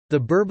The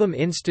Birbhum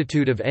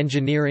Institute of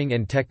Engineering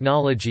and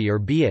Technology or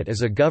BIET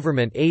is a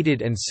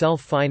government-aided and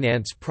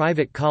self-finance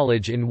private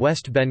college in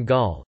West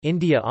Bengal,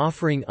 India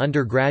offering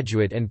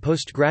undergraduate and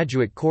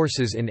postgraduate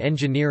courses in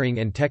engineering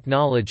and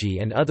technology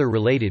and other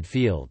related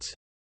fields.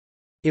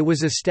 It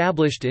was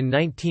established in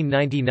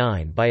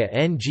 1999 by a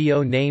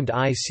NGO named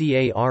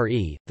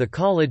ICARE. The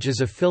college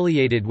is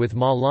affiliated with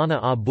Maulana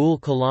Abul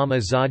Kalam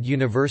Azad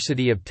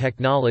University of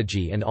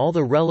Technology, and all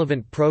the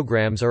relevant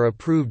programs are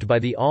approved by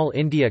the All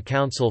India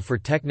Council for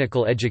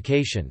Technical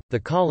Education. The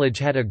college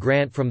had a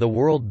grant from the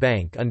World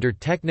Bank under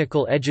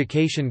Technical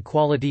Education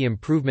Quality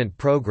Improvement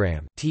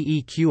Programme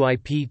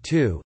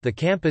 (TEQIP2). The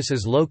campus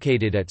is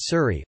located at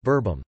Surrey,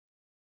 Birbhum.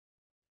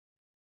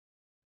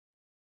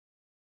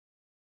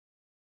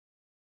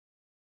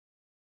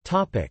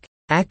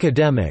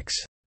 Academics.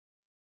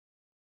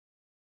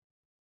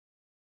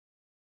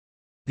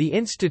 The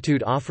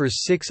institute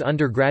offers 6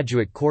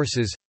 undergraduate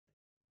courses: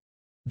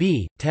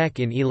 B. Tech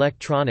in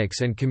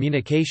Electronics and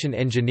Communication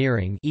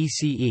Engineering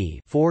 (ECE),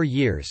 4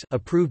 years,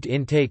 approved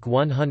intake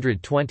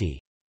 120.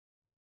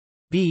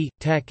 B.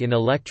 Tech in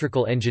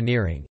Electrical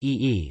Engineering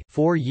EE,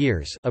 4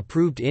 years,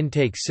 approved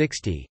intake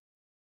 60.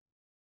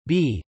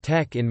 B.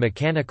 Tech in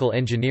Mechanical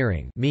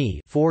Engineering (ME),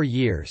 4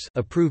 years,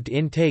 approved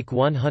intake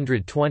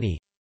 120.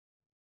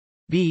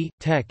 B.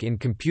 Tech in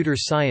Computer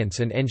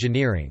Science and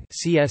Engineering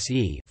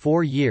 (CSE),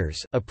 4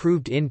 years,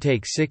 approved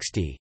intake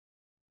 60.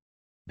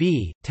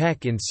 B.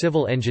 Tech in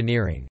Civil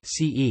Engineering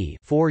 (CE),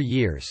 4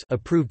 years,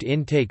 approved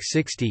intake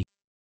 60.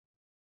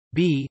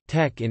 B.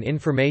 Tech in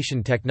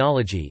Information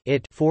Technology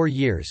 (IT), 4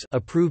 years,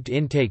 approved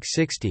intake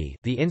 60.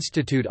 The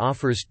institute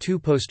offers 2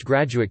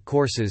 postgraduate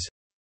courses: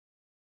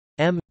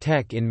 M.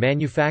 Tech in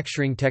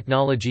Manufacturing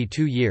Technology,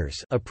 2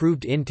 years,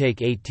 approved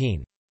intake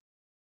 18.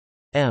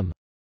 M.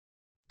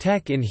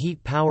 Tech in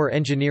Heat Power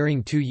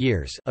Engineering, 2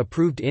 years,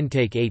 approved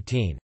intake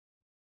 18.